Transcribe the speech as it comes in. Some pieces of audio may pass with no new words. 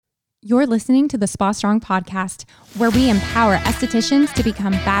You're listening to the Spa Strong podcast, where we empower estheticians to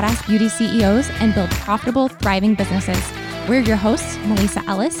become badass beauty CEOs and build profitable, thriving businesses. We're your hosts, Melissa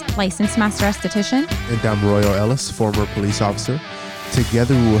Ellis, licensed master esthetician. And I'm Royal Ellis, former police officer.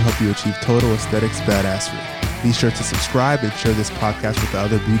 Together, we will help you achieve total aesthetics badassery. Be sure to subscribe and share this podcast with the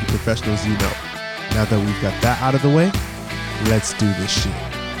other beauty professionals you know. Now that we've got that out of the way, let's do this shit.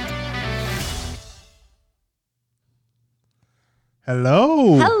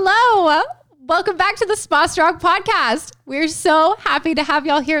 Hello. Hello. Welcome back to the Spa Strong podcast. We're so happy to have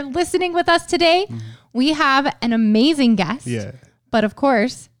y'all here listening with us today. We have an amazing guest. Yeah. But of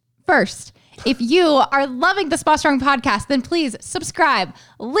course, first, if you are loving the Spa Strong podcast, then please subscribe,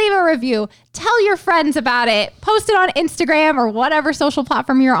 leave a review, tell your friends about it, post it on Instagram or whatever social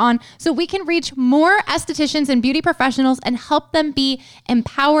platform you're on so we can reach more estheticians and beauty professionals and help them be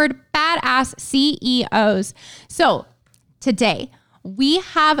empowered, badass CEOs. So today, we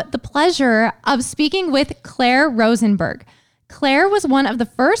have the pleasure of speaking with Kler Rosenberg. Kler was one of the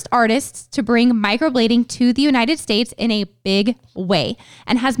first artists to bring microblading to the United States in a big way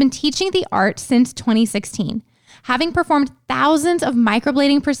and has been teaching the art since 2016. Having performed thousands of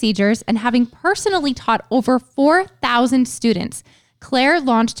microblading procedures and having personally taught over 4,000 students, Kler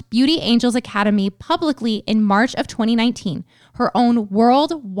launched Beauty Angels Academy publicly in March of 2019, her own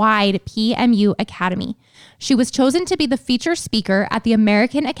worldwide PMU Academy. She was chosen to be the feature speaker at the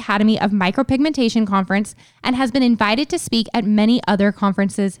American Academy of Micropigmentation Conference and has been invited to speak at many other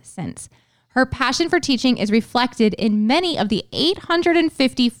conferences since. Her passion for teaching is reflected in many of the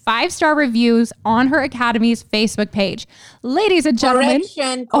 850 five-star reviews on her Academy's Facebook page. Ladies and gentlemen.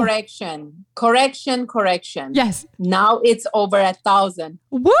 Correction. Yes. Now it's over 1,000.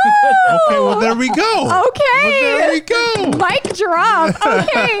 Woo! Okay, well, there we go. Okay. Well, there we go. Mic drop.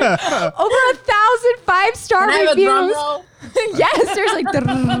 Okay. Over 1,000 five-star Can I have a reviews. drum roll? Yes, there's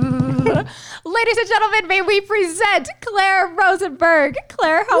like... Ladies and gentlemen, may we present Kler Rosenberg.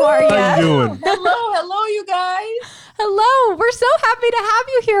 Kler, how are you? How you doing? Hello, you guys. Hello. We're so happy to have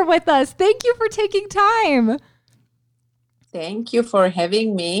you here with us. Thank you for taking time. Thank you for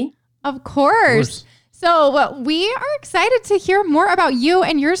having me. Of course. So we are excited to hear more about you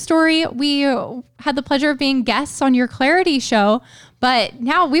and your story. We had the pleasure of being guests on your Clarity show, but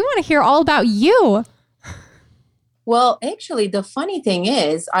now we want to hear all about you. Well, actually, the funny thing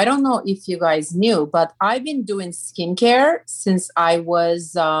is, I don't know if you guys knew, but I've been doing skincare since I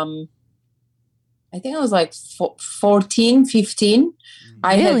was, I think I was like 14, 15.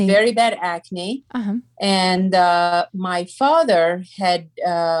 I Really? had very bad acne. And my father had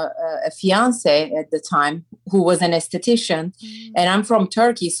a fiance at the time who was an esthetician. And I'm from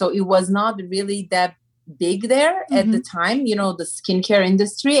Turkey, so it was not really that big there at the time, you know, the skincare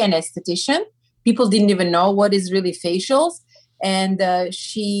industry and esthetician. People didn't even know what is really facials. And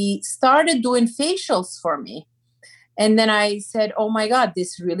she started doing facials for me. And then I said, oh my God,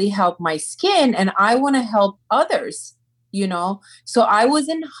 this really helped my skin and I want to help others, you know. So I was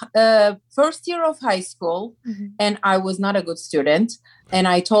in first year of high school and I was not a good student. And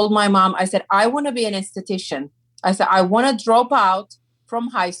I told my mom, I said, I want to be an esthetician. I said, I want to drop out from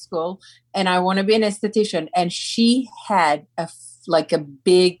high school and I want to be an esthetician. And she had a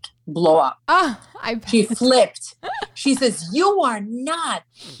big blow up. She flipped. She says, you are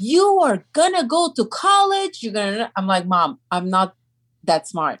gonna go to college. I'm like, Mom, I'm not that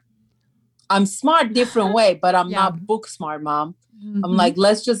smart. I'm smart different way, but I'm not book smart, Mom. I'm like,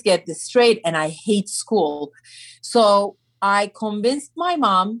 let's just get this straight. And I hate school. So I convinced my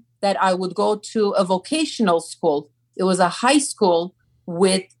mom that I would go to a vocational school. It was a high school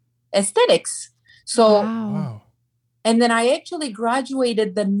with aesthetics. So Wow. And then I actually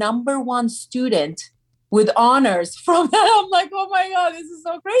graduated the number one student with honors from that. I'm like, oh my God, this is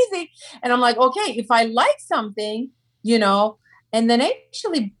so crazy. And I'm like, okay, if I like something, you know, and then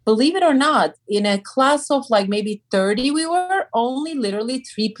actually, believe it or not, in a class of like maybe 30, we were only literally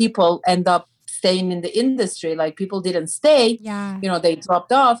 3 people end up staying in the industry. Like people didn't stay, you know, they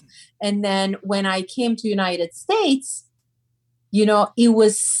dropped off. And then when I came to United States, you know, it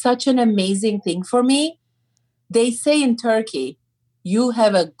was such an amazing thing for me. They say in Turkey, you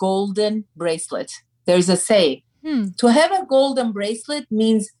have a golden bracelet. There's a say. To have a golden bracelet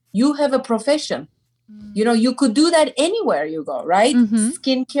means you have a profession. You know, you could do that anywhere you go, right?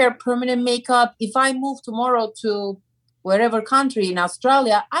 Skincare, permanent makeup. If I move tomorrow to wherever country in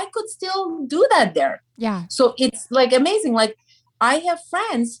Australia, I could still do that there. Yeah. So it's like amazing. Like I have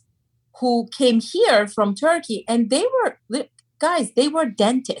friends who came here from Turkey and they were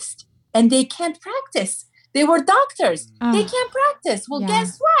dentists and they can't practice. They were doctors. They can't practice. Well,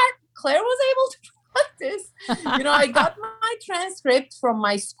 guess what? Kler was able to this. I got my transcript from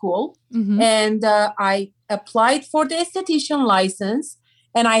my school and I applied for the esthetician license,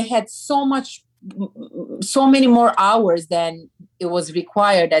 and I had so many more hours than it was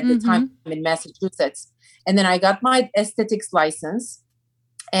required at the time in Massachusetts. And then I got my aesthetics license,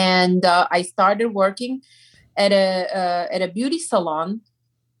 and I started working at a beauty salon.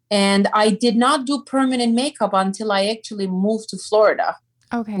 And I did not do permanent makeup until I actually moved to Florida,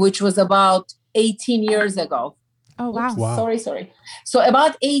 which was about 18 years ago. Oh, wow. Sorry. So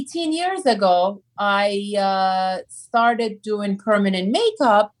about 18 years ago, I started doing permanent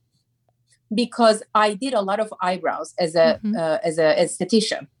makeup because I did a lot of eyebrows as a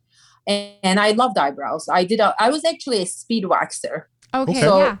esthetician. And I loved eyebrows. I was actually a speed waxer. Okay.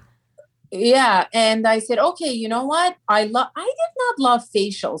 So, yeah. And I said, okay, you know what? I did not love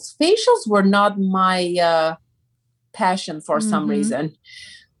facials. Facials were not my passion for some reason.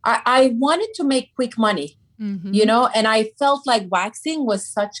 I wanted to make quick money, and I felt like waxing was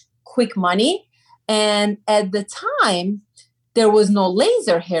such quick money. And at the time, there was no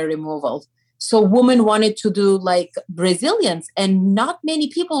laser hair removal. So women wanted to do like Brazilians, and not many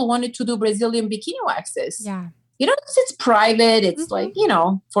people wanted to do Brazilian bikini waxes. Yeah. Because it's private. It's like,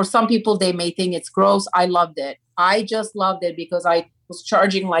 for some people, they may think it's gross. I loved it. I just loved it because I was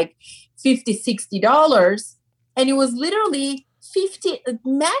charging like $50, $60. And it was literally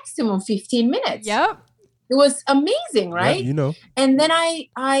maximum 15 minutes. Yep. It was amazing, right? Yeah, And then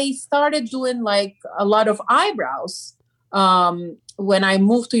I started doing like a lot of eyebrows. When I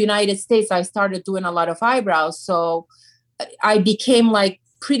moved to United States, I started doing a lot of eyebrows. So I became like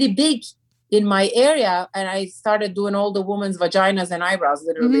pretty big in my area, and I started doing all the women's vaginas and eyebrows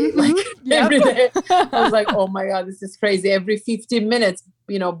literally every day. I was like, oh my God, this is crazy. Every 15 minutes,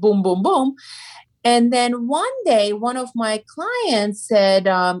 boom, boom, boom. And then one day, one of my clients said,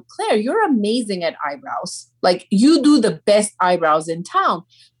 Claire, you're amazing at eyebrows. Like, you do the best eyebrows in town.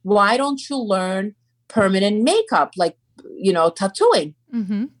 Why don't you learn permanent makeup, like, tattooing?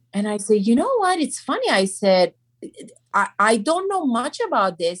 And I said, you know what? It's funny. I said, I don't know much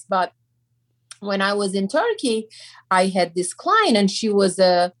about this, but when I was in Turkey, I had this client, and she was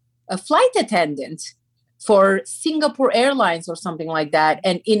a flight attendant for Singapore Airlines or something like that.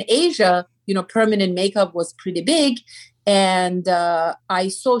 And in Asia, permanent makeup was pretty big. And I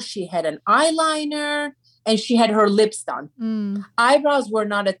saw she had an eyeliner and she had her lips done. Eyebrows were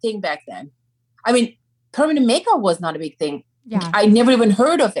not a thing back then. I mean, permanent makeup was not a big thing. Yeah. I never even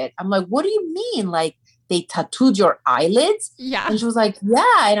heard of it. I'm like, what do you mean? Like, they tattooed your eyelids? Yeah. And she was like,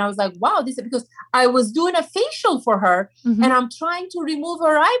 yeah. And I was like, wow, this is because I was doing a facial for her and I'm trying to remove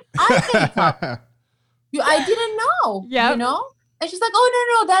her eye makeup. I didn't know, And she's like,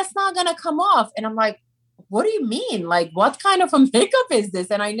 oh, no, that's not going to come off. And I'm like, what do you mean? Like, what kind of a makeup is this?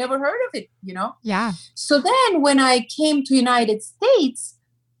 And I never heard of it, Yeah. So then when I came to United States,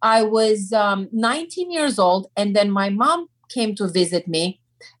 I was 19 years old. And then my mom came to visit me.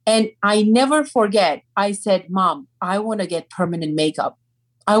 And I never forget, I said, Mom, I want to get permanent makeup.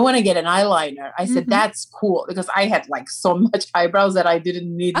 I want to get an eyeliner. I said, that's cool. Because I had like so much eyebrows that I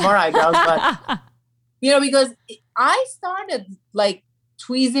didn't need more eyebrows. But, because I started like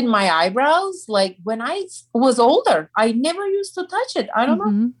tweezing my eyebrows like when I was older. I never used to touch it. I don't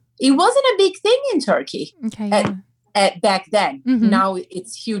know. It wasn't a big thing in Turkey back then. Now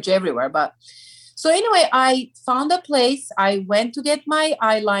it's huge everywhere. But so anyway, I found a place. I went to get my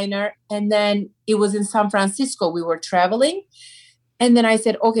eyeliner, and then it was in San Francisco. We were traveling. And then I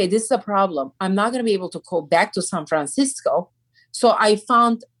said, okay, this is a problem. I'm not going to be able to go back to San Francisco. So I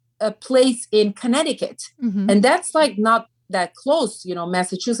found a place in Connecticut. And that's like not that close,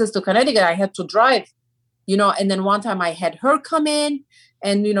 Massachusetts to Connecticut. I had to drive, and then one time I had her come in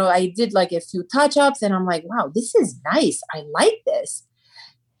and, I did like a few touch-ups, and I'm like, wow, this is nice. I like this.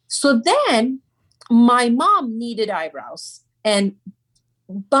 So then my mom needed eyebrows, and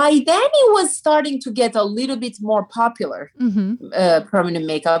by then it was starting to get a little bit more popular, permanent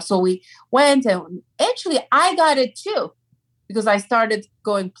makeup. So we went, and actually I got it too, because I started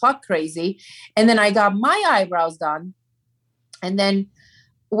going pluck crazy, and then I got my eyebrows done. And then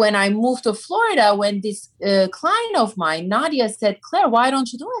when I moved to Florida, when this client of mine, Nadia, said, Claire, why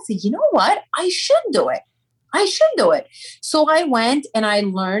don't you do it? I said, you know what? I should do it. So I went and I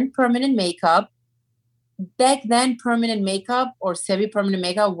learned permanent makeup. Back then, permanent makeup or semi-permanent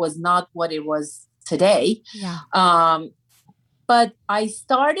makeup was not what it was today. Yeah. But I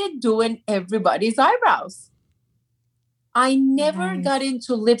started doing everybody's eyebrows. I never got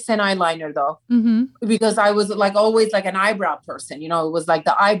into lips and eyeliner though, because I was like always like an eyebrow person, it was like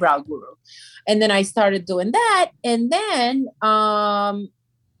the eyebrow guru. And then I started doing that. And then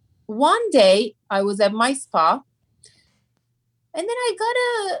one day I was at my spa. And then I got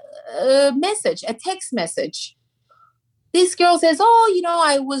a message, a text message. This girl says, oh,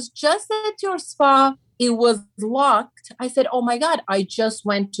 I was just at your spa. It was locked. I said, oh my God, I just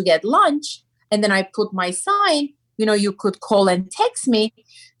went to get lunch. And then I put my sign, you could call and text me.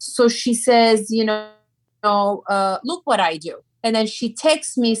 So she says, look what I do. And then she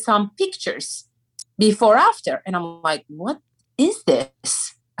texts me some pictures before, after. And I'm like, what is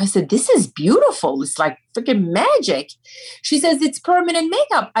this? I said, this is beautiful. It's like freaking magic. She says, it's permanent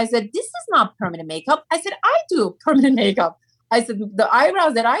makeup. I said, this is not permanent makeup. I said, I do permanent makeup. I said, the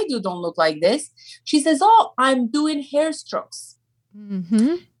eyebrows that I do don't look like this. She says, oh, I'm doing hair strokes.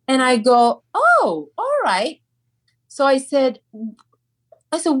 Mm-hmm. And I go, oh, all right. So I said,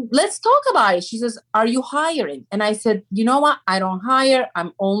 let's talk about it. She says, are you hiring? And I said, you know what? I don't hire.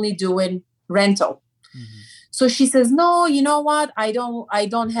 I'm only doing rental. Mm-hmm. So she says, no, you know what? I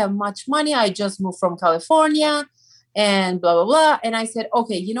don't have much money. I just moved from California and blah, blah, blah. And I said,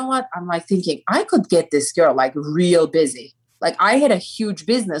 okay, you know what? I'm like thinking I could get this girl like real busy. Like I had a huge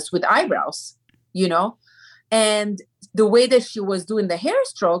business with eyebrows, and the way that she was doing the hair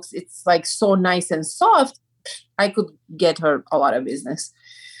strokes, it's like so nice and soft. I could get her a lot of business.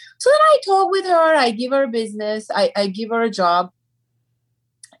 So then I talk with her. I give her business. I give her a job.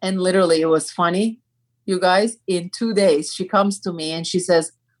 And literally it was funny. You guys, in 2 days, she comes to me and she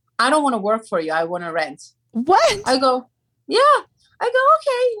says, I don't want to work for you. I want to rent. What? I go, yeah. I go,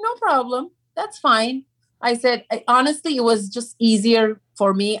 okay, no problem. That's fine. I said, honestly, it was just easier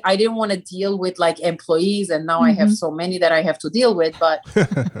for me. I didn't want to deal with like employees. And now I have so many that I have to deal with. But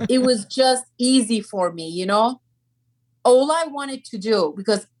it was just easy for me, All I wanted to do,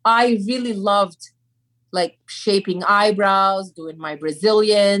 because I really loved like shaping eyebrows, doing my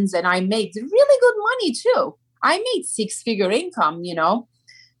Brazilians, and I made really good money too. I made 6-figure income,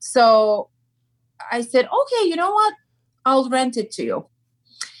 So I said, okay, you know what? I'll rent it to you.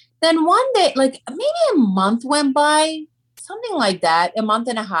 Then one day, like maybe a month went by, something like that, a month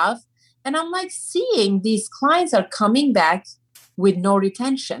and a half. And I'm like seeing these clients are coming back with no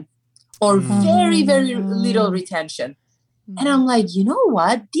retention or very, very little retention. And I'm like, you know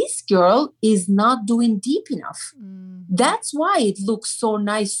what? This girl is not doing deep enough. That's why it looks so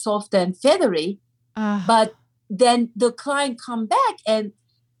nice, soft and feathery. But then the client come back and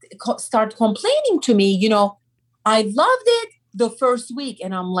start complaining to me, I loved it the first week.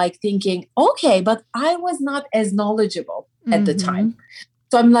 And I'm like thinking, okay, but I was not as knowledgeable at the time.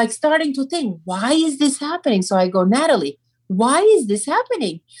 So I'm like starting to think, why is this happening? So I go, Natalie, why is this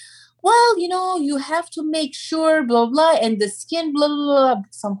happening? Well, you have to make sure, blah, blah, and the skin, blah, blah, blah,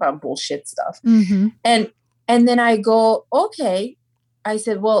 some kind of bullshit stuff. And then I go, okay. I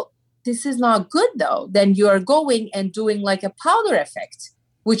said, well, this is not good though. Then you are going and doing like a powder effect,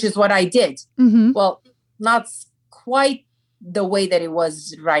 which is what I did. Well, not quite the way that it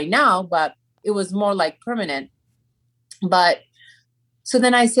was right now, but it was more like permanent. But so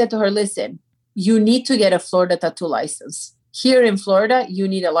then I said to her, listen, you need to get a Florida tattoo license. Here in Florida, you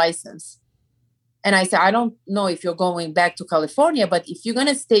need a license. And I said, I don't know if you're going back to California, but if you're going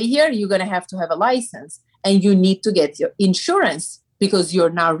to stay here, you're going to have a license and you need to get your insurance because you're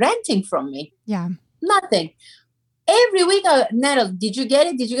now renting from me. Yeah. Nothing. Every week, Natalie, did you get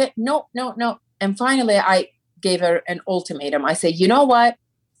it? Did you get it? No. And finally, I gave her an ultimatum. I said, you know what?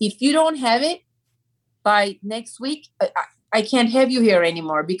 If you don't have it by next week, I can't have you here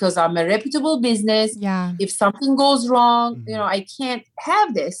anymore because I'm a reputable business. Yeah. If something goes wrong, I can't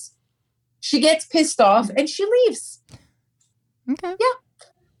have this. She gets pissed off and she leaves. Okay. Yeah.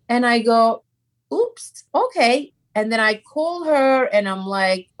 And I go, oops, okay. And then I call her and I'm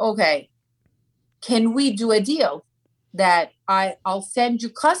like, okay, can we do a deal that I'll send you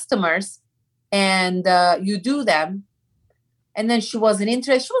customers and you do them? And then she wasn't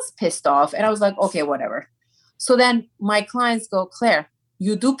interested. She was pissed off. And I was like, okay, whatever. So then my clients go, Kler,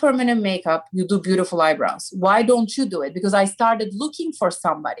 you do permanent makeup, you do beautiful eyebrows. Why don't you do it? Because I started looking for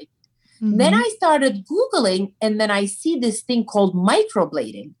somebody. Then I started Googling and then I see this thing called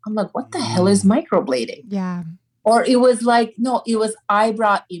microblading. I'm like, what the hell is microblading? Yeah. Or it was like, no, it was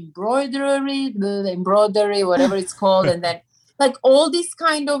eyebrow embroidery, whatever it's called. And then like all these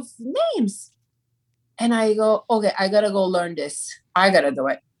kind of names. And I go, okay, I got to go learn this. I got to do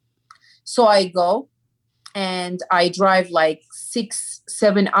it. So I go. And I drive like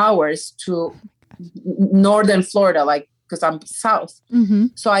 6-7 hours to northern Florida, like because I'm south.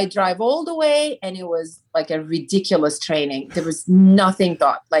 So I drive all the way and it was like a ridiculous training. There was nothing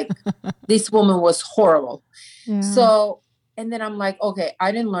taught. Like this woman was horrible. Yeah. So, and then I'm like, okay,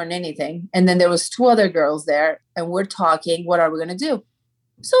 I didn't learn anything. And then there was 2 other girls there and we're talking, what are we going to do?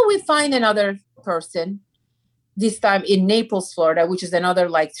 So we find another person, this time in Naples, Florida, which is another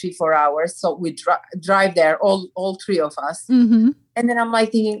like 3-4 hours. So we drive there, all three of us. Mm-hmm. And then I'm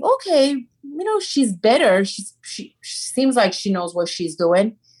like thinking, okay, she's better. She seems like she knows what she's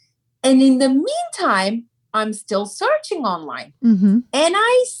doing. And in the meantime, I'm still searching online. Mm-hmm. And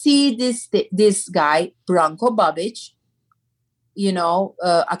I see this guy, Branko Babic,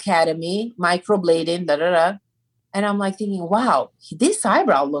 academy, microblading, And I'm like thinking, wow, this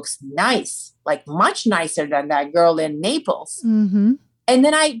eyebrow looks nice, like much nicer than that girl in Naples. Mm-hmm. And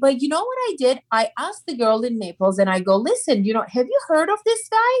then but you know what I did? I asked the girl in Naples and I go, listen, have you heard of this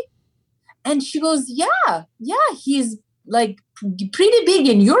guy? And she goes, yeah, he's like pretty big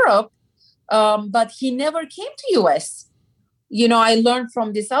in Europe, but he never came to US. I learned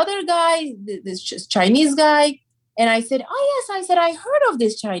from this other guy, this Chinese guy. And I said, oh, yes, I heard of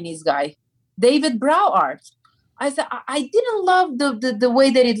this Chinese guy, David Brauart. I said, I didn't love the way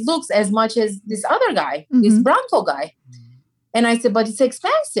that it looks as much as this other guy, this Branko guy. And I said, but it's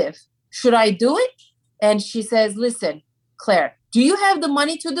expensive. Should I do it? And she says, listen, Kler, do you have the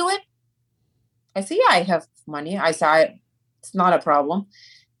money to do it? I said, yeah, I have money. I said, it's not a problem.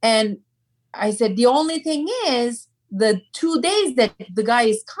 And I said, the only thing is the 2 days that the guy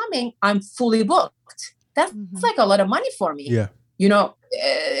is coming, I'm fully booked. That's like a lot of money for me. Yeah.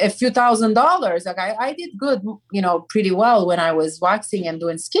 A few $1,000s. Like I did good, pretty well when I was waxing and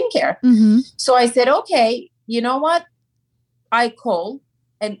doing skincare. Mm-hmm. So I said, okay, you know what? I call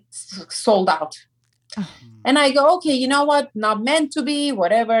and sold out. And I go, okay, you know what? Not meant to be,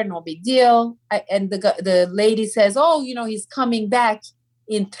 whatever, no big deal. And the lady says, oh, he's coming back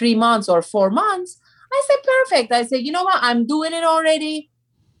in 3 months or 4 months. I said, perfect. I said, you know what? I'm doing it already.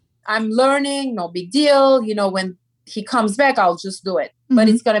 I'm learning, no big deal. When he comes back, I'll just do it. But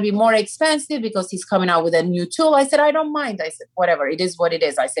it's going to be more expensive because he's coming out with a new tool. I said, I don't mind. I said, whatever, it is what it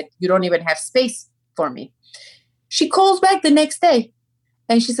is. I said, you don't even have space for me. She calls back the next day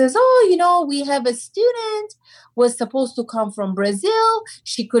and she says, oh, we have a student was supposed to come from Brazil.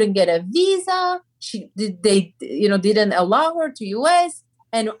 She couldn't get a visa. They didn't allow her to US.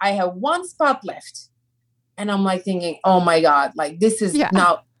 And I have one spot left. And I'm like thinking, oh my God, like this is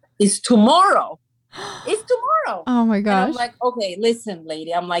now, it's tomorrow. It's tomorrow. Oh my gosh. And I'm like, okay, listen,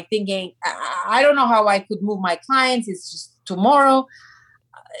 lady. I'm like thinking, I don't know how I could move my clients. It's just tomorrow.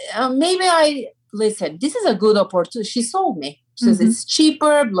 Listen, this is a good opportunity. She sold me. She says it's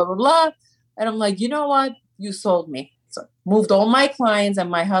cheaper, blah, blah, blah. And I'm like, you know what? You sold me. So moved all my clients. And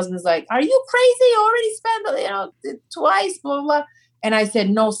my husband's like, are you crazy? You already spent, twice, blah, blah, blah. And I said,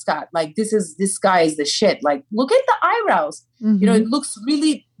 no, Scott, like this guy is the shit. Like, look at the eyebrows. It looks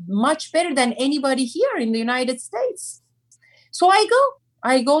really much better than anybody here in the United States. So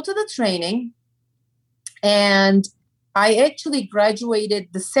I go to the training and I actually graduated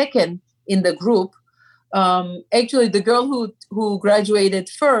the second in the group. Actually, the girl who graduated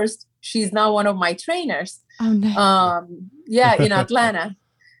first, she's now one of my trainers. Oh, nice. In Atlanta.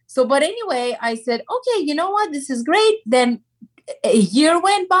 So, but anyway, I said, okay, you know what? This is great. Then a year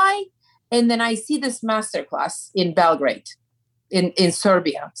went by and then I see this masterclass in Belgrade, in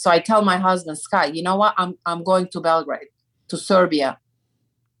Serbia. So I tell my husband, Scott, you know what? I'm going to Belgrade, to Serbia.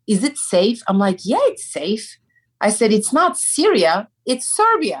 Is it safe? I'm like, yeah, it's safe. I said, it's not Syria, it's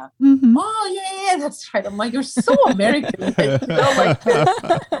Serbia. Mm-hmm. Oh, yeah, that's right. I'm like, you're so American. Like this.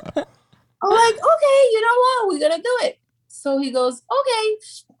 I'm like, okay, you know what? We're going to do it. So he goes, okay,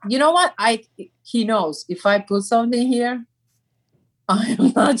 you know what? He knows if I put something here, I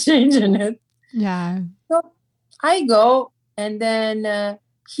am not changing it. Yeah. So I go and then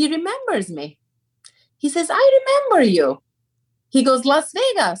he remembers me. He says, I remember you. He goes, Las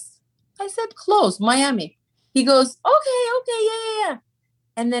Vegas. I said, close, Miami. He goes, okay, yeah.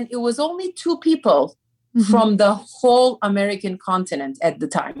 And then it was only 2 people from the whole American continent at the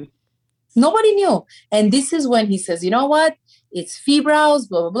time. Nobody knew. And this is when he says, you know what? It's Fibrows,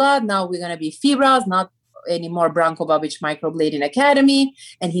 blah, blah, blah. Now we're going to be Fibrows, not anymore Branko Babic Microblading Academy.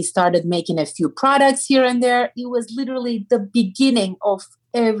 And he started making a few products here and there. It was literally the beginning of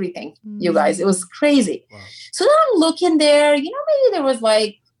everything, you guys. It was crazy. Wow. So then I'm looking there, maybe there was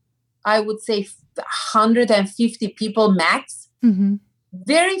like, I would say 150 people max.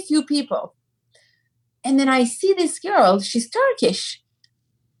 Very few people. And then I see this girl, she's Turkish.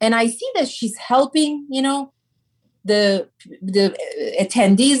 And I see that she's helping, the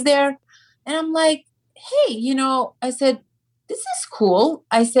attendees there. And I'm like, hey, I said, this is cool.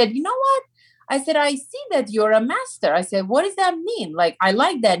 I said, you know what? I said, I see that you're a master. I said, what does that mean? Like, I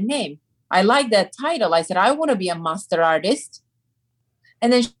like that name. I like that title. I said, I want to be a master artist.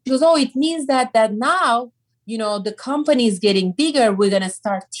 And then she goes, oh, it means that now, the company is getting bigger. We're going to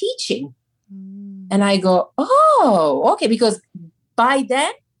start teaching. And I go, oh, okay. Because back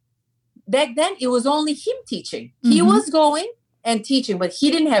then, it was only him teaching. He was going and teaching, but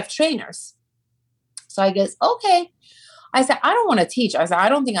he didn't have trainers. So I guess, okay. I said, I don't want to teach. I said, I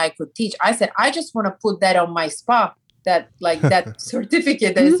don't think I could teach. I said, I just want to put that on my spa, that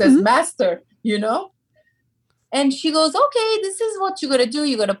certificate that says master, And she goes, okay, this is what you're going to do.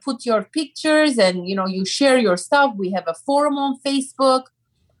 You're going to put your pictures and, you share your stuff. We have a forum on Facebook.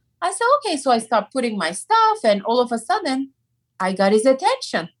 I said, okay. So I start putting my stuff, and all of a sudden I got his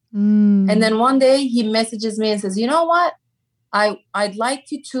attention. And then one day he messages me and says, you know what? I'd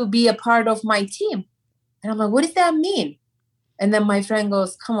like you to be a part of my team. And I'm like, what does that mean? And then my friend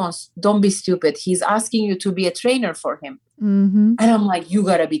goes, come on, don't be stupid. He's asking you to be a trainer for him. And I'm like, you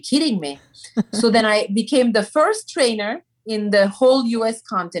gotta be kidding me. So then I became the first trainer in the whole US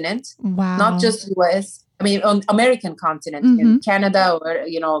continent. Wow. Not just US, on American continent, in Canada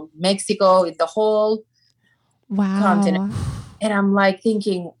or, Mexico, the whole continent. And I'm like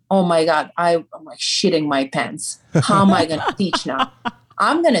thinking, oh my God, I'm like shitting my pants. How am I going to teach now?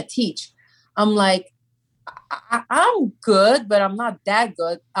 I'm going to teach. I'm like, I'm good, but I'm not that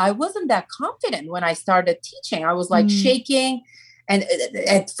good. I wasn't that confident when I started teaching. I was like shaking. And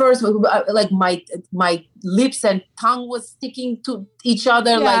at first, like my lips and tongue was sticking to each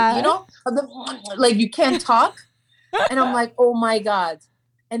other, like you can't talk. And I'm like, oh my God.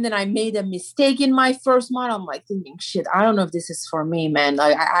 And then I made a mistake in my first month. I'm like thinking, shit, I don't know if this is for me, man.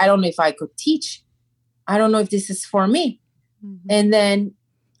 Like, I don't know if I could teach. I don't know if this is for me. And then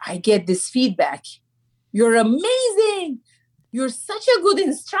I get this feedback. You're amazing. You're such a good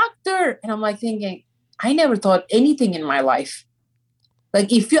instructor. And I'm like thinking, I never taught anything in my life.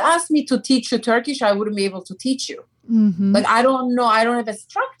 Like, if you asked me to teach you Turkish, I wouldn't be able to teach you. Like, I don't know. I don't have a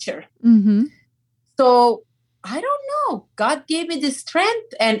structure. So I don't know. God gave me this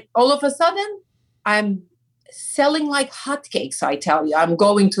strength. And all of a sudden, I'm selling like hotcakes, I tell you. I'm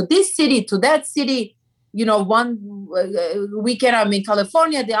going to this city, to that city. One weekend I'm in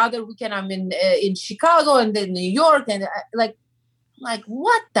California. The other weekend I'm in Chicago and then New York. And like,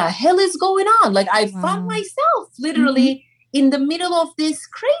 what the hell is going on? Like, I found myself literally in the middle of this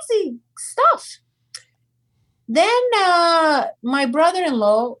crazy stuff. Then my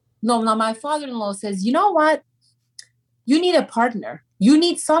father-in-law says, you know what? You need a partner. You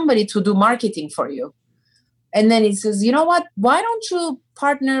need somebody to do marketing for you. And then he says, you know what? Why don't you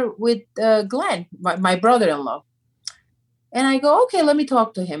partner with Glenn, my brother-in-law? And I go, okay, let me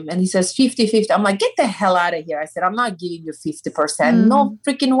talk to him. And he says 50-50. I'm like, get the hell out of here. I said, I'm not giving you 50%. No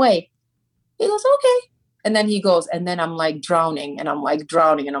freaking way. He goes, okay. And then he goes, and then I'm like drowning. And I'm like,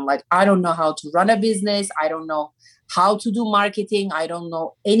 I don't know how to run a business. I don't know how to do marketing. I don't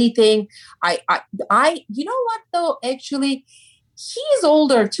know anything. I you know what though? Actually, he's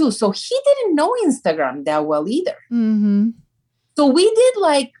older too. So he didn't know Instagram that well either. So we did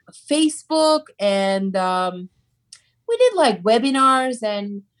like Facebook and we did like webinars,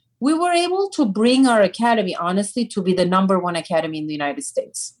 and we were able to bring our academy, honestly, to be the #1 academy in the United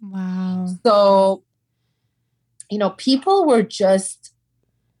States. Wow. So, people were just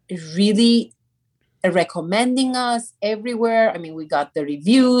really recommending us everywhere. We got the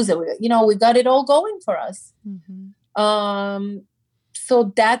reviews and we got it all going for us.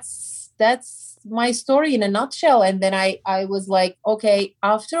 So that's my story in a nutshell. And then I was like, okay,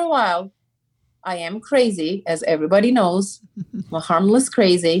 after a while, I am crazy, as everybody knows. I'm a harmless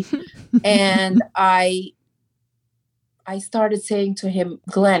crazy. And I started saying to him,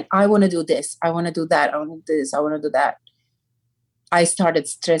 Glenn, I want to do this. I want to do that. I want to do this. I want to do that. I started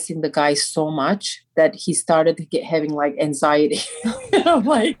stressing the guy so much that he started having like anxiety. I'm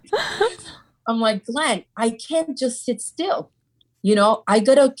like, Glenn, I can't just sit still. I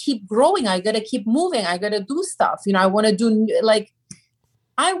got to keep growing. I got to keep moving. I got to do stuff. I want to do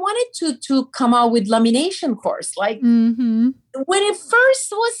I wanted to come out with lamination course, like when it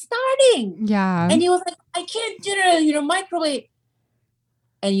first was starting. Yeah. And he was like, I can't do it, microwave.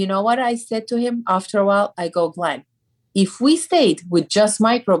 And you know what I said to him after a while? I go, Glenn, if we stayed with just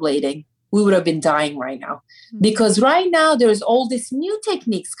microblading, we would have been dying right now. Because right now there's all these new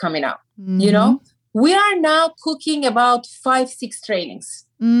techniques coming out. We are now cooking about 5-6 trainings,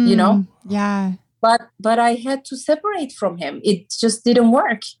 Yeah. But I had to separate from him. It just didn't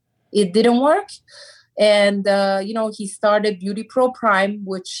work. And, he started Beauty Pro Prime,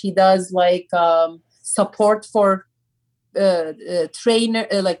 which he does like support for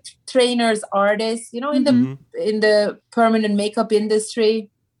trainers, artists, in the permanent makeup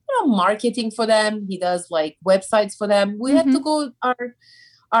industry, marketing for them. He does like websites for them. We had to go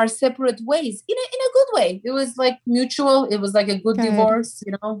our separate ways in a good way. It was like mutual. It was like a good divorce,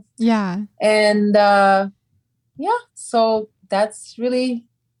 you know? Yeah. And so that's really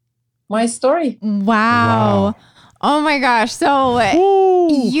my story. Wow. Oh my gosh. So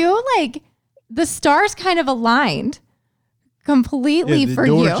you like the stars kind of aligned completely for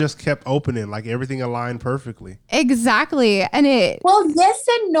you. The door just kept opening, like everything aligned perfectly. Exactly. And well, yes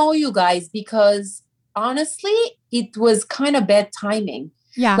and no, you guys, because honestly, it was kind of bad timing.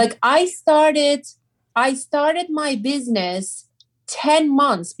 Yeah. Like I started my business 10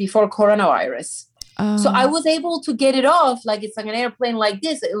 months before coronavirus. So I was able to get it off. Like it's like an airplane like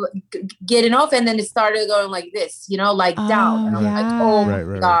this, getting off. And then it started going like this, you know, like down. And I'm like, oh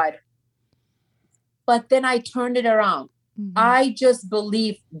my God. But then I turned it around. Mm-hmm. I just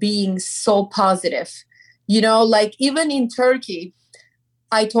believe being so positive, you know, like even in Turkey,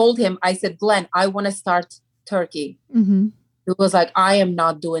 I told him, I said, Glenn, I want to start Turkey. Mm-hmm. It was like, I am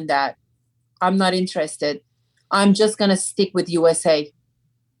not doing that. I'm not interested. I'm just going to stick with USA.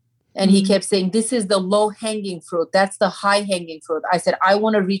 And he kept saying, this is the low hanging fruit. That's the high hanging fruit. I said, I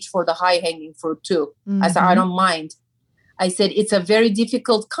want to reach for the high hanging fruit too. Mm-hmm. I said, I don't mind. I said, it's a very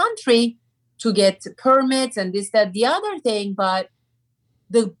difficult country to get permits and this, that, the other thing. But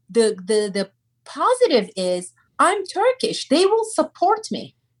the positive is I'm Turkish. They will support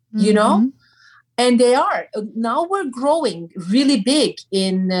me, you know? And they are. Now we're growing really big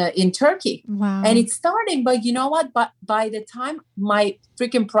in Turkey. Wow. And it's starting, but you know what? But by the time my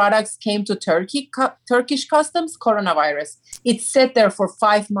freaking products came to Turkish customs, coronavirus, it sat there for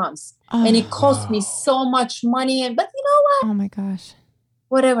 5 months. And it cost me so much money. But you know what? Oh my gosh.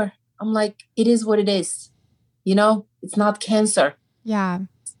 Whatever. I'm like, it is what it is. You know, it's not cancer. Yeah.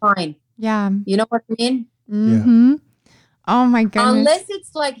 It's fine. Yeah. You know what I mean? Mm-hmm. Yeah. Oh my goodness. Unless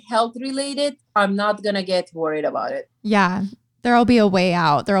it's like health related, I'm not going to get worried about it. Yeah. There'll be a way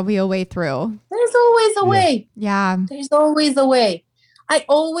out. There'll be a way through. There's always a way. Yeah. There's always a way. I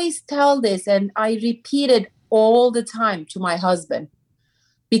always tell this and I repeat it all the time to my husband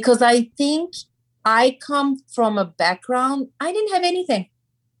because I think I come from a background. I didn't have anything.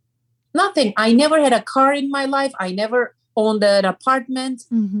 Nothing. I never had a car in my life. I never owned an apartment.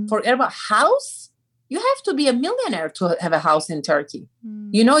 Forget about house. You have to be a millionaire to have a house in Turkey.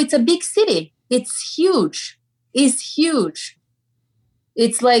 You know, it's a big city. It's huge. It's huge.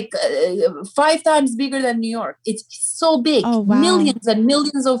 It's like 5 times bigger than New York. It's so big. Oh, wow. Millions and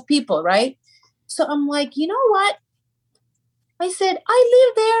millions of people, right? So I'm like, you know what? I said, I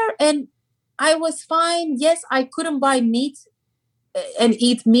lived there and I was fine. Yes, I couldn't buy meat and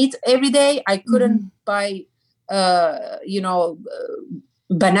eat meat every day. I couldn't buy,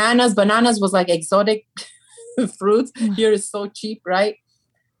 bananas. Bananas was like exotic fruit. Here is so cheap, right?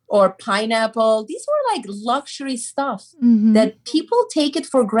 Or pineapple. These were like luxury stuff that people take it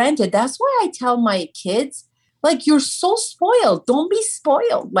for granted. That's why I tell my kids, like, you're so spoiled. Don't be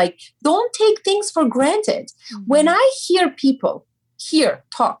spoiled. Like, don't take things for granted. When I hear people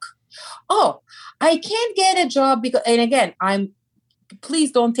talk, oh, I can't get a job because, and again,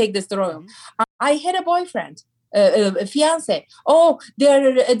 please don't take this the wrong. I had a boyfriend. A fiance. Oh,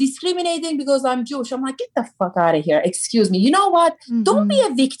 they're discriminating because I'm Jewish. I'm like, get the fuck out of here. Excuse me. You know what? Don't be a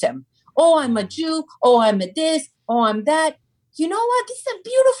victim. Oh, I'm a Jew. Oh, I'm a this. Oh, I'm that. You know what? This is a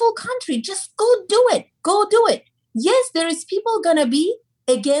beautiful country. Just go do it. Go do it. Yes, there is people gonna be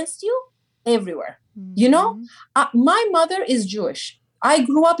against you everywhere. You know, my mother is Jewish. I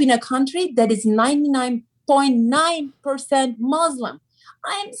grew up in a country that is 99.9% Muslim.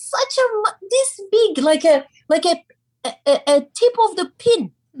 I'm such this big, like a tip of the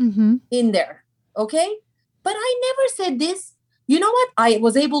pin in there. Okay. But I never said this. You know what? I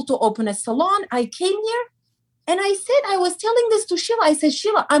was able to open a salon. I came here and I was telling this to Sheila. I said,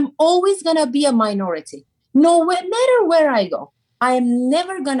 Sheila, I'm always going to be a minority. No matter where I go, I am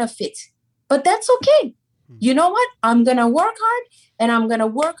never going to fit. But that's okay. You know what? I'm going to work hard and I'm going to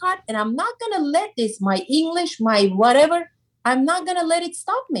work hard and I'm not going to let this, my English, my whatever, I'm not going to let it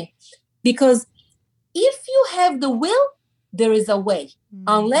stop me. Because if you have the will, there is a way.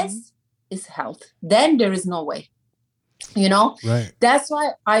 Unless it's health, then there is no way. You know? Right. That's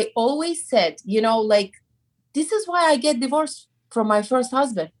why I always said, you know, like, this is why I get divorced from my first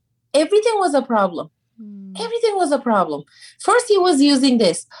husband. Everything was a problem. Everything was a problem. First, he was using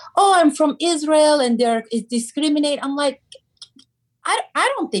this. Oh, I'm from Israel and it's discriminate. I'm like, I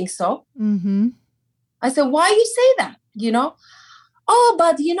don't think so. I said, why you say that? You know? Oh,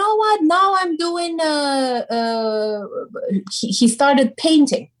 but you know what? Now I'm doing, he started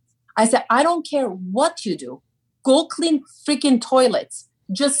painting. I said, I don't care what you do. Go clean freaking toilets.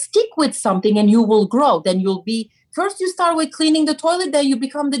 Just stick with something and you will grow. Then you'll be First you start with cleaning the toilet, then you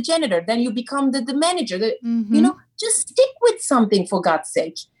become the janitor, then you become the manager. Just stick with something, for God's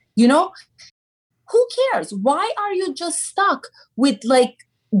sake. Who cares? Why are you just stuck with like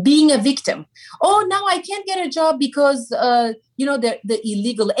being a victim? Oh, now I can't get a job because, the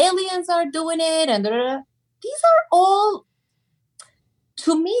illegal aliens are doing it. And these are all,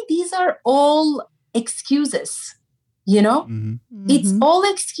 to me, excuses, It's all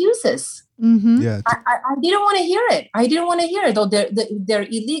excuses. Yeah. I didn't want to hear it. Oh, they're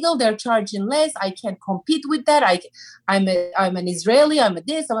illegal. They're charging less. I can't compete with that. I'm an Israeli.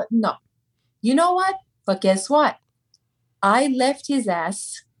 No. You know what? But guess what? I left his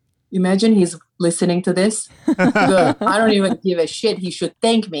ass. Imagine he's listening to this. Good. I don't even give a shit. He should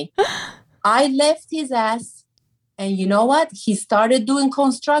thank me. I left his ass. And you know what? He started doing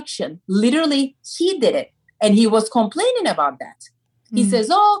construction. Literally, he did it. And he was complaining about that. He says,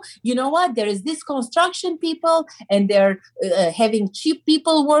 oh, you know what? There is this construction people and they're having cheap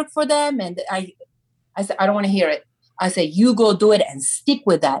people work for them. And I said, I don't want to hear it. I said, you go do it and stick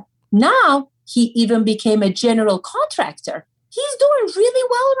with that. Now, he even became a general contractor. He's doing really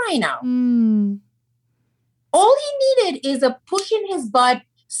well right now. All he needed is a push in his butt.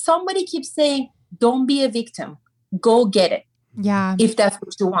 Somebody keeps saying, don't be a victim. Go get it. Yeah. If that's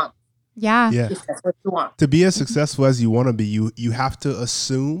what you want. Yeah. If that's what you want. To be as successful as you want to be, you have to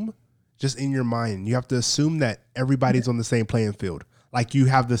assume, just in your mind, you have to assume that everybody's on the same playing field. Like you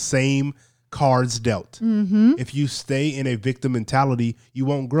have the same cards dealt. If you stay in a victim mentality, you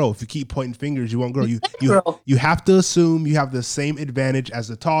won't grow. If you keep pointing fingers, you won't grow. You have to assume you have the same advantage as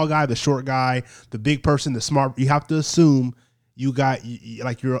the tall guy, the short guy, the big person, the smart. You have to assume you're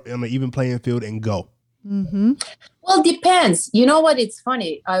on an even playing field and go. Well, depends. You know what? It's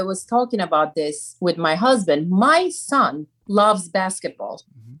funny. I was talking about this with my husband. My son loves basketball.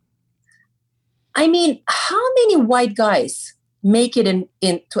 I mean, how many white guys make it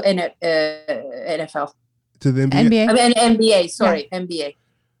into NFL? To the NBA? I mean, NBA. Sorry, yeah. NBA.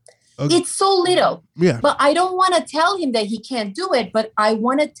 Okay. It's so little. Yeah. But I don't want to tell him that he can't do it. But I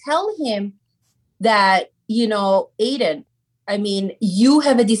want to tell him that, Aiden, I mean, you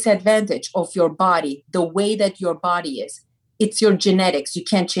have a disadvantage of your body, the way that your body is. It's your genetics. You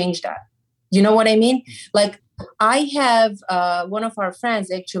can't change that. You know what I mean? Like, I have one of our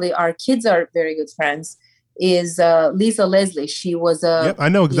friends, actually, our kids are very good friends, is Lisa Leslie. She was Yep, I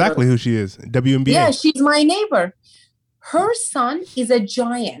know exactly who she is. WNBA. Yeah, she's my neighbor. Her son is a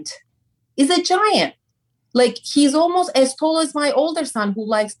giant. Like, he's almost as tall as my older son who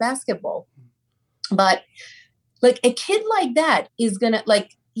likes basketball. But like a kid like that is going to,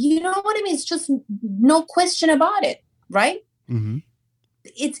 like, you know what I mean? It's just no question about it, right?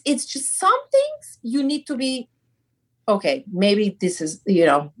 It's just some things you need to be, okay, maybe this is,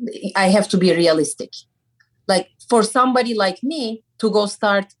 I have to be realistic. Like for somebody like me to go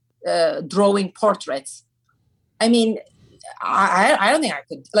start drawing portraits, I mean, I don't think I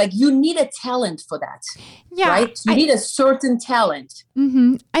could. Like, you need a talent for that. Yeah. Right? You need a certain talent.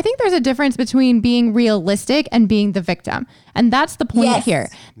 I think there's a difference between being realistic and being the victim. And that's the point here.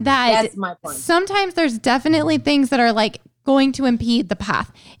 That's my point. Sometimes there's definitely things that are like going to impede the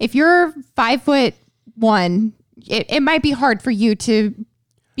path. If you're 5'1", it might be hard for you to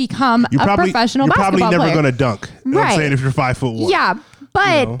become professional basketball player. You're probably never going to dunk. You know what I'm saying, if you're 5'1". Yeah.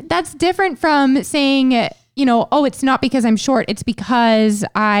 But that's different from saying, oh, it's not because I'm short. It's because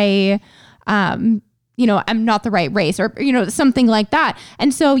I, I'm not the right race or, something like that.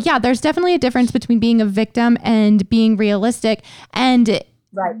 And so, yeah, there's definitely a difference between being a victim and being realistic. And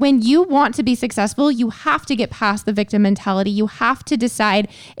when you want to be successful, you have to get past the victim mentality. You have to decide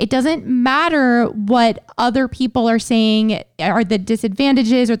it doesn't matter what other people are saying are the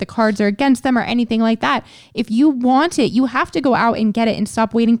disadvantages or the cards are against them or anything like that. If you want it, you have to go out and get it and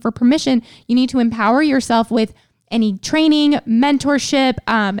stop waiting for permission. You need to empower yourself with any training, mentorship,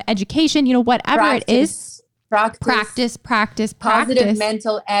 education, whatever it is. Practice. Positive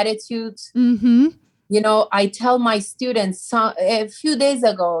mental attitude. I tell my students, a few days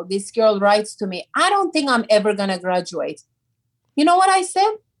ago, this girl writes to me, I don't think I'm ever going to graduate. You know what I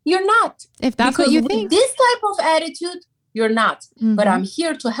said? You're not. If that's what you think. This type of attitude, you're not. But I'm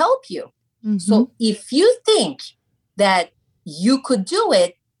here to help you. So if you think that you could do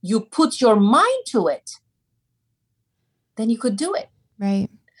it, you put your mind to it, then you could do it. Right.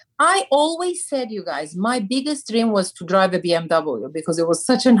 I always said, you guys, my biggest dream was to drive a BMW because it was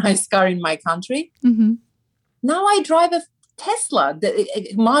such a nice car in my country. Now I drive a Tesla,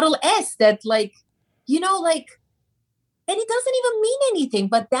 the Model S that and it doesn't even mean anything,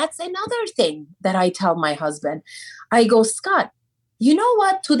 but that's another thing that I tell my husband. I go, Scott, you know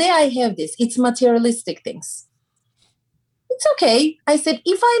what? Today I have this. It's materialistic things. it's okay. I said,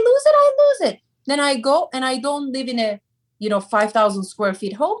 if I lose it, I lose it. Then I go and I don't live in a, 5,000 square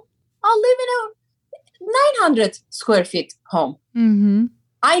feet home. I'll live in a 900 square feet home. Mm-hmm.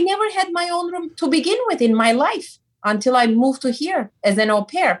 I never had my own room to begin with in my life until I moved to here as an au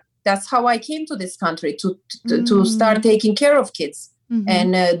pair. That's how I came to this country to start taking care of kids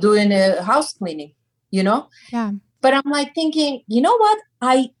and doing house cleaning, Yeah. But I'm like thinking, you know what?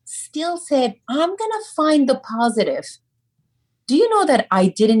 I still said, I'm going to find the positive. Do you know that I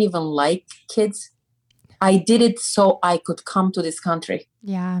didn't even like kids? I did it so I could come to this country.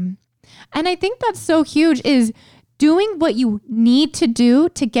 Yeah. And I think that's so huge is doing what you need to do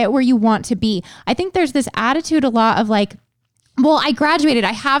to get where you want to be. I think there's this attitude a lot of like, well, I graduated,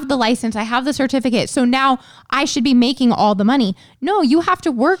 I have the license, I have the certificate, so now I should be making all the money. No, you have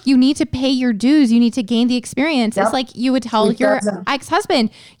to work. You need to pay your dues. You need to gain the experience. Yep. It's like you would tell your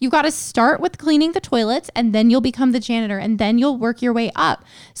ex-husband, you got to start with cleaning the toilets and then you'll become the janitor and then you'll work your way up.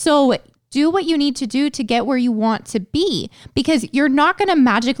 So do what you need to do to get where you want to be, because you're not going to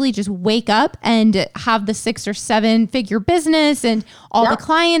magically just wake up and have the 6 or 7 figure business and all the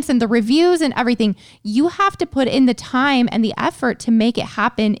clients and the reviews and everything. You have to put in the time and the effort to make it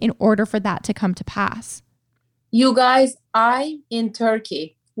happen in order for that to come to pass. You guys, I in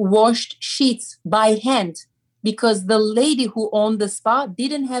Turkey washed sheets by hand because the lady who owned the spa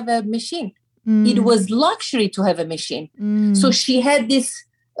didn't have a machine. It was luxury to have a machine. So she had this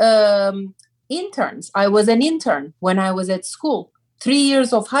interns. I was an intern when I was at school. 3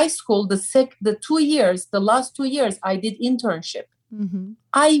 years of high school, the last 2 years, I did internship.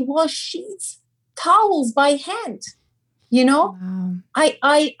 I washed sheets, towels by hand. Wow.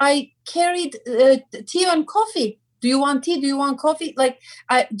 I carried tea and coffee. Do you want tea? Do you want coffee? Like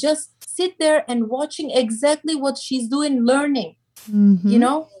I just sit there and watching exactly what she's doing, learning.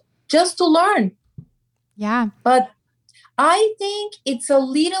 Just to learn. Yeah. But I think it's a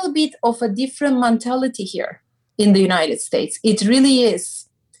little bit of a different mentality here in the United States. It really is.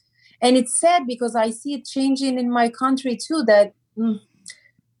 And it's sad because I see it changing in my country too, that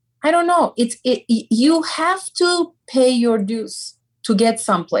I don't know. You have to pay your dues to get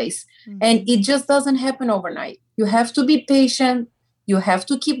someplace. And it just doesn't happen overnight. You have to be patient. You have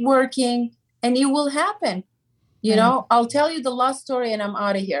to keep working and it will happen. I'll tell you the last story and I'm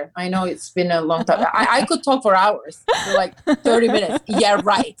out of here. I know it's been a long time. I could talk for hours, for like 30 minutes. Yeah,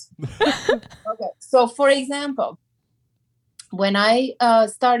 right. Okay. So for example, when I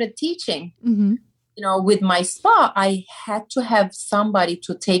started teaching, with my spa, I had to have somebody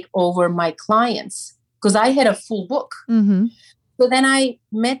to take over my clients because I had a full book. So then I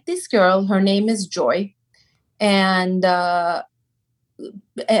met this girl. Her name is Joy, and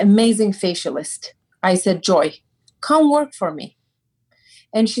amazing facialist. I said, Joy, come work for me.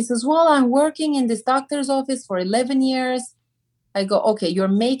 And she says, well, I'm working in this doctor's office for 11 years. I go, okay, you're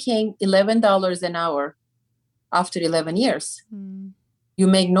making $11 an hour after 11 years. You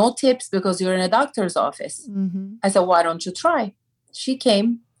make no tips because you're in a doctor's office. I said, why don't you try? She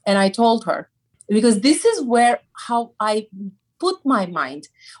came and I told her, because this is how I put my mind.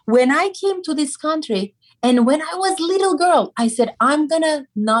 When I came to this country and when I was little girl, I said, I'm going to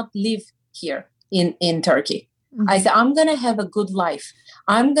not live here in Turkey. I said, I'm going to have a good life.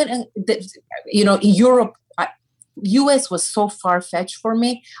 I'm going to, Europe, US was so far-fetched for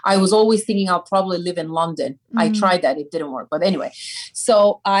me. I was always thinking I'll probably live in London. I tried that. It didn't work. But anyway,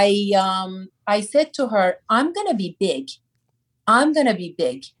 so I said to her, I'm going to be big. I'm going to be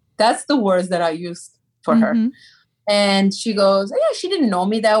big. That's the words that I used for her. And she goes, yeah, she didn't know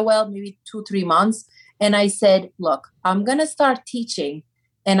me that well, maybe 2-3 months. And I said, look, I'm going to start teaching.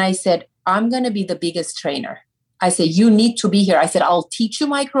 And I said, I'm going to be the biggest trainer. I said, you need to be here. I said, I'll teach you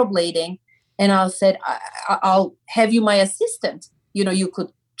microblading. And I'll have you my assistant. You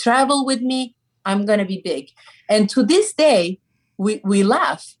could travel with me. I'm going to be big. And to this day, we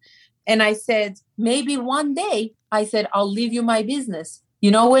laugh. And I said, maybe one day, I said, I'll leave you my business.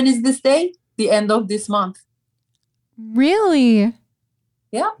 When is this day? The end of this month. Really?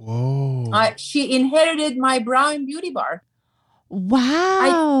 Yeah. Whoa. She inherited my brown beauty bar.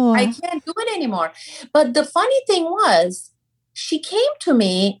 Wow. I can't do it anymore. But the funny thing was, she came to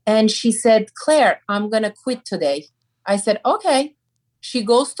me and she said, Claire, I'm going to quit today. I said, okay. She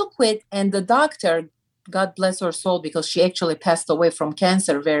goes to quit and the doctor, God bless her soul, because she actually passed away from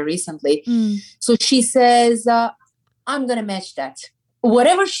cancer very recently. So she says, I'm going to match that.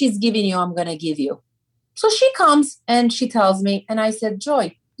 Whatever she's giving you, I'm going to give you. So she comes and she tells me, and I said,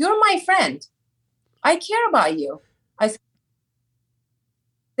 Joy, you're my friend. I care about you. I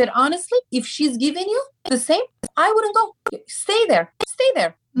said, honestly, if she's giving you the same, I wouldn't go. Stay there.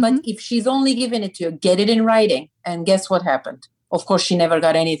 But if she's only given it to you, get it in writing. And guess what happened? Of course, she never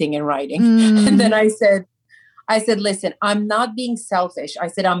got anything in writing. And then I said, listen, I'm not being selfish. I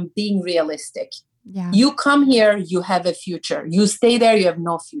said, I'm being realistic. Yeah. You come here, you have a future. You stay there, you have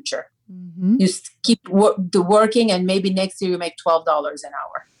no future. You keep working, and maybe next year you make $12 an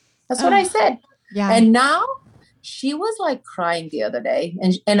hour. That's what I said. Yeah. And now she was like crying the other day,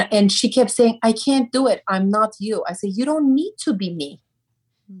 and she kept saying, I can't do it. I'm not you. I said, you don't need to be me.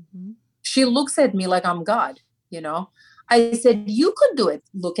 She looks at me like I'm God, you know. I said, you could do it.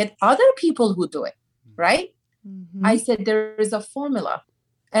 Look at other people who do it, right? I said, there is a formula.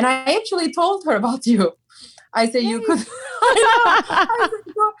 And I actually told her about you. I said, you could. I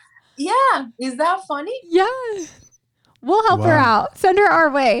said, yeah. Is that funny? Yeah. We'll help her out. Send her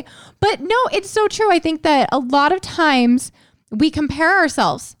our way. But no, it's so true. I think that a lot of times we compare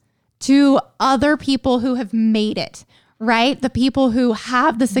ourselves to other people who have made it, right? The people who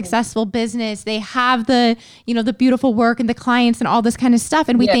have the successful business, they have the, you know, the beautiful work and the clients and all this kind of stuff.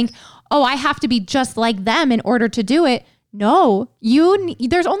 And we think, oh, I have to be just like them in order to do it. No,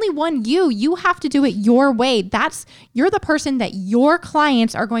 there's only one you. You have to do it your way. You're the person that your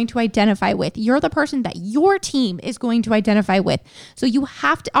clients are going to identify with. You're the person that your team is going to identify with. So you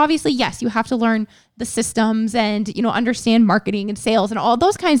have to, obviously, yes, you have to learn the systems and, you know, understand marketing and sales and all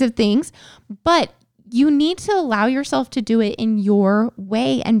those kinds of things. But you need to allow yourself to do it in your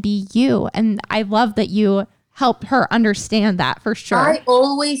way and be you. And I love that you helped her understand that for sure. I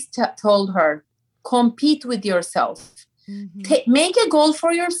always told her, compete with yourself. Make a goal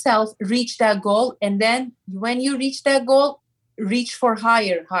for yourself, reach that goal. And then when you reach that goal, reach for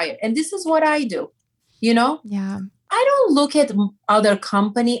higher. And this is what I do, you know? Yeah. I don't look at other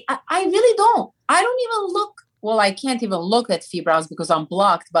company. I really don't. I don't even look. Well, I can't even look at Fibrows because I'm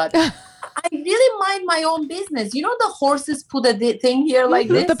blocked, but I really mind my own business. You know, the horses put a thing here like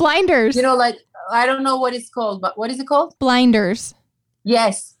this. The blinders. You know, like, I don't know what it's called, but what is it called? Blinders.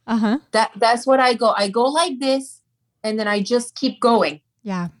 Yes. That's what I go. I go like this. And then I just keep going.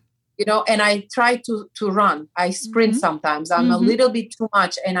 Yeah. You know, and I try to run. I sprint sometimes. I'm a little bit too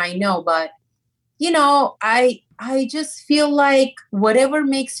much, and I know, but you know, I just feel like whatever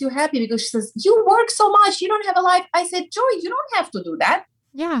makes you happy, because she says, you work so much, you don't have a life. I said, Joy, you don't have to do that.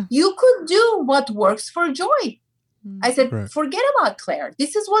 Yeah. You could do what works for Joy. I said, forget about Kler.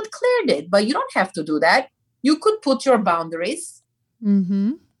 This is what Kler did, but you don't have to do that. You could put your boundaries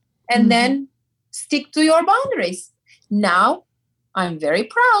and then stick to your boundaries. Now, I'm very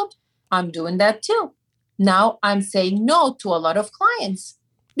proud. I'm doing that too. Now, I'm saying no to a lot of clients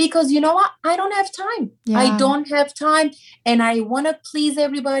because you know what? I don't have time. Yeah. I don't have time. And I want to please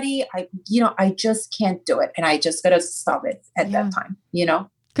everybody. I just can't do it. And I just got to stop it at that time, you know?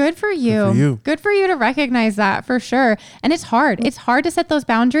 Good for you. Good for you to recognize that for sure. And it's hard. It's hard to set those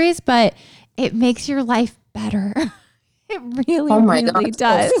boundaries, but it makes your life better. It really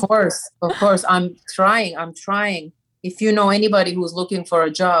does. Of course. I'm trying. If you know anybody who's looking for a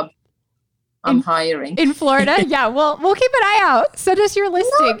job, I'm hiring. In Florida? Yeah, we'll keep an eye out. Send us your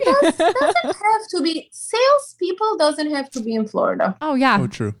listing. No, it doesn't have to be. Salespeople doesn't have to be in Florida. Oh, yeah. Oh,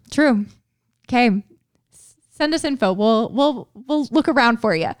 true. True. Okay. Send us info. We'll look around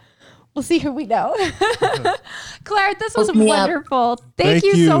for you. We'll see who we know. Kler, this was wonderful. Thank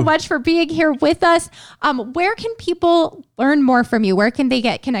you so much for being here with us. Where can people learn more from you? Where can they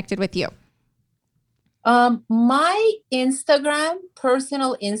get connected with you? My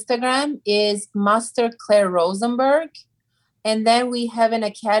personal Instagram is Master Kler Rosenberg. And then we have an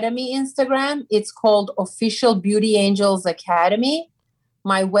academy Instagram. It's called Official Beauty Angels Academy.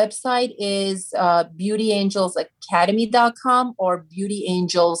 My website is beautyangelsacademy.com or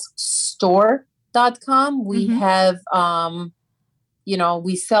beautyangelsstore.com. We have,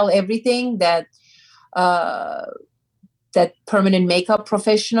 we sell everything that permanent makeup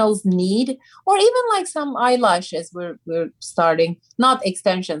professionals need, or even like some eyelashes. We're starting, not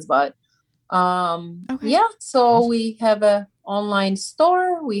extensions, but So we have an online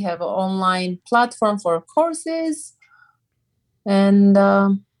store. We have an online platform for courses, and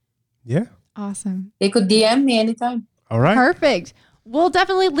awesome. They could DM me anytime. All right, perfect. We'll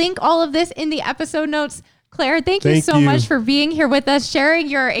definitely link all of this in the episode notes. Kler, thank you so much for being here with us, sharing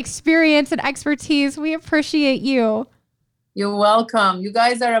your experience and expertise. We appreciate you. You're welcome. You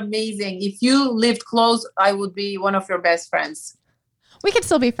guys are amazing. If you lived close, I would be one of your best friends. We can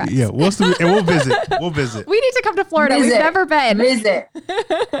still be friends. Yeah, we'll visit. We'll visit. We need to come to Florida. We've never been. Visit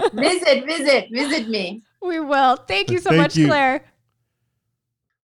me. We will. Thank you so much, Kler.